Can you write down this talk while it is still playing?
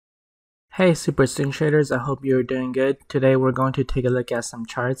Hey Super Swing Traders, I hope you're doing good. Today we're going to take a look at some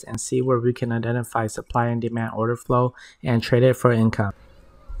charts and see where we can identify supply and demand order flow and trade it for income.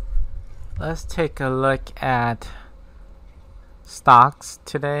 Let's take a look at stocks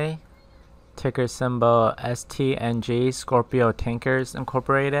today. Ticker symbol STNG SCORPIO Tankers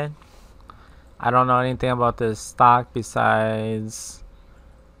Incorporated. I don't know anything about this stock besides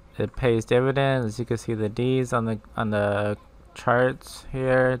it pays dividends. As you can see the D's on the charts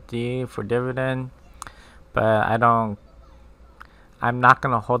here, D for dividend. But I'm not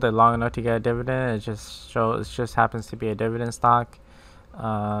gonna hold it long enough to get a dividend. It just happens to be a dividend stock.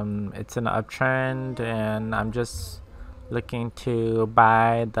 It's an uptrend, and I'm just looking to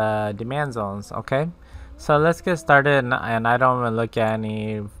buy the demand zones. Okay, so let's get started. And I don't even look at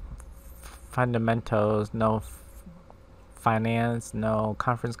any fundamentals, no finance, no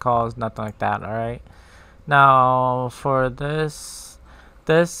conference calls, nothing like that. All right. Now for this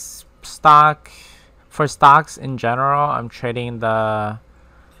stock. For stocks in general, I'm trading the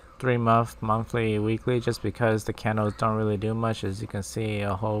 3-month, monthly, weekly, just because the candles don't really do much. As you can see,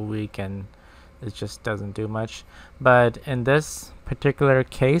 a whole week and it just doesn't do much. But in this particular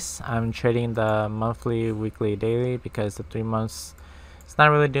case, I'm trading the monthly, weekly, daily, because the 3 months it's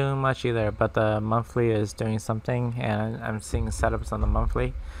not really doing much either, but the monthly is doing something, and I'm seeing setups on the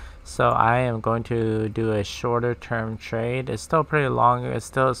monthly. So I am going to do a shorter term trade. It's still pretty long. It's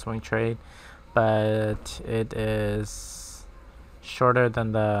still a swing trade, but it is shorter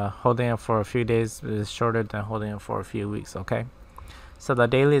than the holding it for a few days. It is shorter than holding it for a few weeks. Okay, so the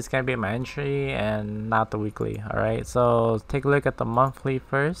daily is going to be my entry and not the weekly. All right, so take a look at the monthly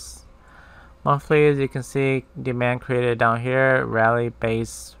first. Monthly, as you can see, demand created down here, rally,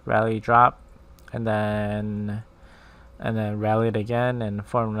 base, rally, drop, and then rallied again and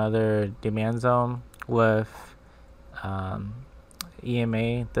formed another demand zone with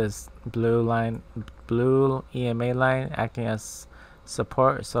EMA, this blue EMA line acting as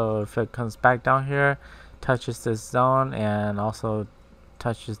support. So if it comes back down here, touches this zone and also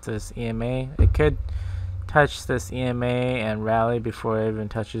touches this EMA, it could touch this EMA and rally before it even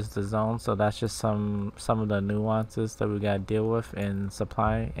touches the zone. So that's just some of the nuances that we got to deal with in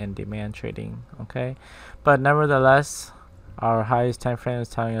supply and demand trading. Okay, but nevertheless, our highest time frame is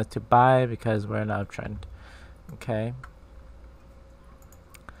telling us to buy because we're in an uptrend. Okay,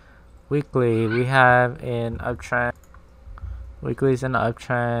 weekly we have an uptrend. Weekly is an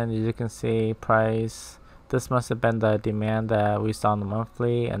uptrend. As you can see, price, this must have been the demand that we saw on the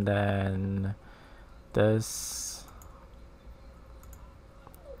monthly, and then this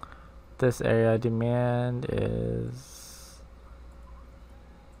area demand is,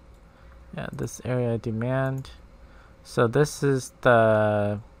 yeah, this area demand. So this is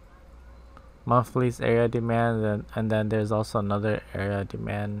the monthly's area demand, and then there's also another area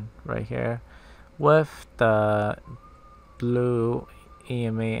demand right here with the blue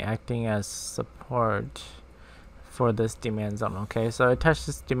EMA acting as support for this demand zone. Okay, so it touched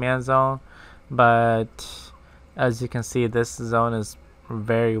this demand zone, but as you can see, this zone is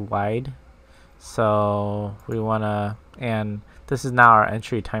very wide, so we want to, and this is now our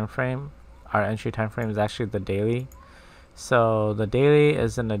entry time frame. Our entry time frame is actually the daily. So the daily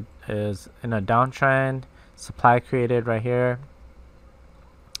is in a downtrend. Supply created right here.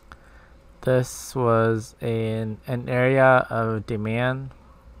 This was in an area of demand.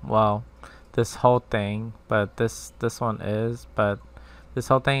 Well, this whole thing, but this one is, but this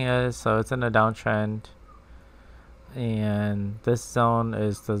whole thing is, so it's in a downtrend, and this zone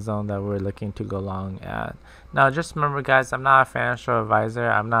is the zone that we're looking to go long at. Now just remember, guys, I'm not a financial advisor.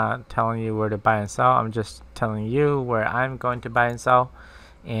 I'm not telling you where to buy and sell. I'm just telling you where I'm going to buy and sell,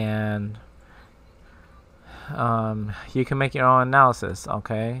 and you can make your own analysis.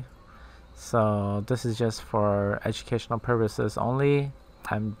 Okay, so this is just for educational purposes only.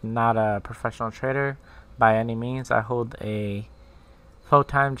 I'm not a professional trader by any means. I hold a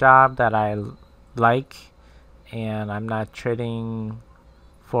full-time job that I like, and I'm not trading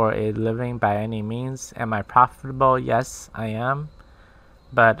for a living by any means. Am I profitable? Yes, I am,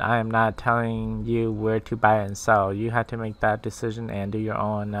 but I am not telling you where to buy and sell. You have to make that decision and do your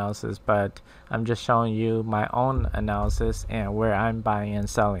own analysis, but I'm just showing you my own analysis and where I'm buying and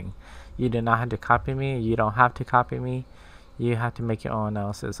selling. You do not have to copy me. You don't have to copy me. You have to make your own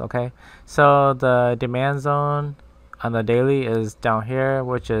analysis. Okay, so the demand zone on the daily is down here,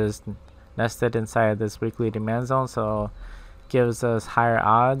 which is nested inside this weekly demand zone, so gives us higher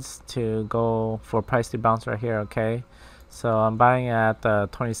odds to go for price to bounce right here. Okay, so I'm buying at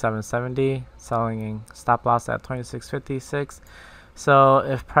 27.70, selling stop loss at 26.56. So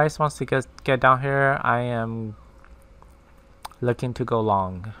if price wants to get down here, I am looking to go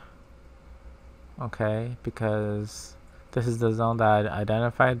long. okay, because this is the zone that I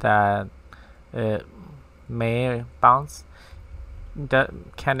identified that it may bounce.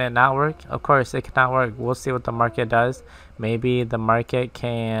 Can it not work? Of course it cannot work. We'll see what the market does. Maybe the market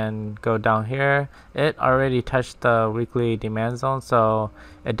can go down here. It already touched the weekly demand zone, so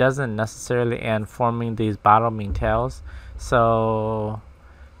it doesn't necessarily end forming these bottoming tails. So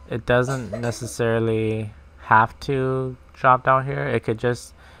it doesn't necessarily have to drop down here. It could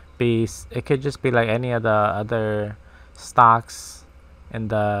just be like any of the other stocks in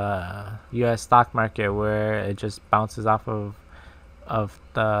the US stock market where it just bounces off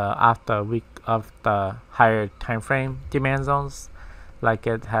the higher time frame demand zones like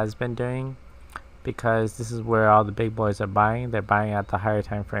it has been doing, because this is where all the big boys are buying. They're buying at the higher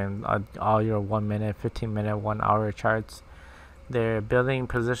time frame, all your 1 minute, 15 minute, 1 hour charts. They're building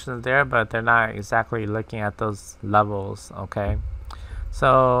positions there, but they're not exactly looking at those levels. Okay,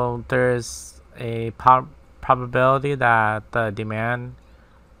 so there's a probability that the demand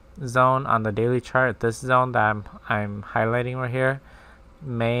zone on the daily chart, this zone that I'm highlighting right here,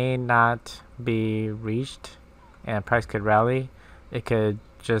 may not be reached and price could rally. It could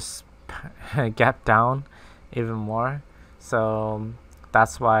just gap down even more. So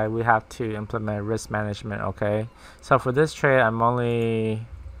that's why we have to implement risk management. Okay, so for this trade I'm only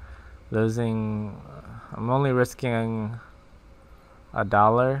risking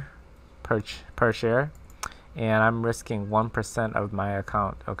 $1 per share, and I'm risking 1% of my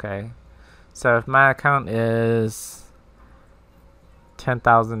account. Okay, so if my account is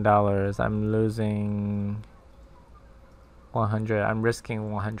 $10,000, I'm losing 100. I'm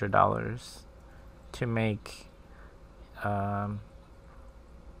risking $100 to make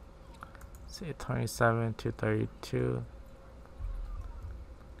see 27 to 32.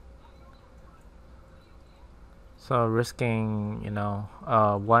 So risking,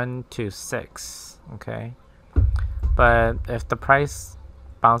 1 to 6. Okay, but if the price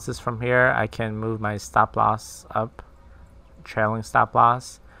bounces from here, I can move my stop loss up, trailing stop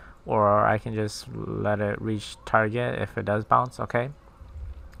loss, or I can just let it reach target if it does bounce. Okay,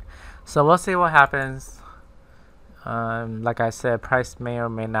 so we'll see what happens. Like I said, price may or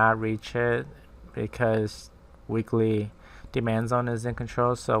may not reach it because weekly demand zone is in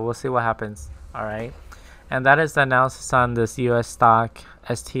control, so we'll see what happens. All right, and that is the analysis on this US stock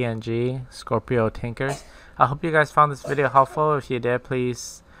STNG Scorpio tankers. I hope you guys found this video helpful. If you did,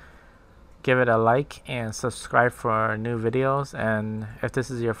 please give it a like and subscribe for new videos. And if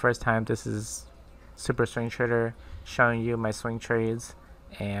this is your first time, this is Super Swing Trader showing you my swing trades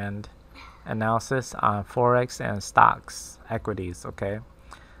and analysis on forex and stocks, equities. Okay,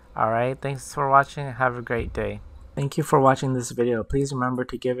 all right, thanks for watching. Have a great day. Thank you for watching this video. Please remember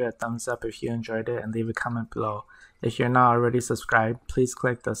to give it a thumbs up if you enjoyed it and leave a comment below. If you're not already subscribed, please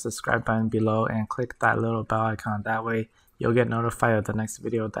click the subscribe button below and click that little bell icon. That way you'll get notified of the next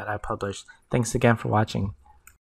video that I publish. Thanks again for watching.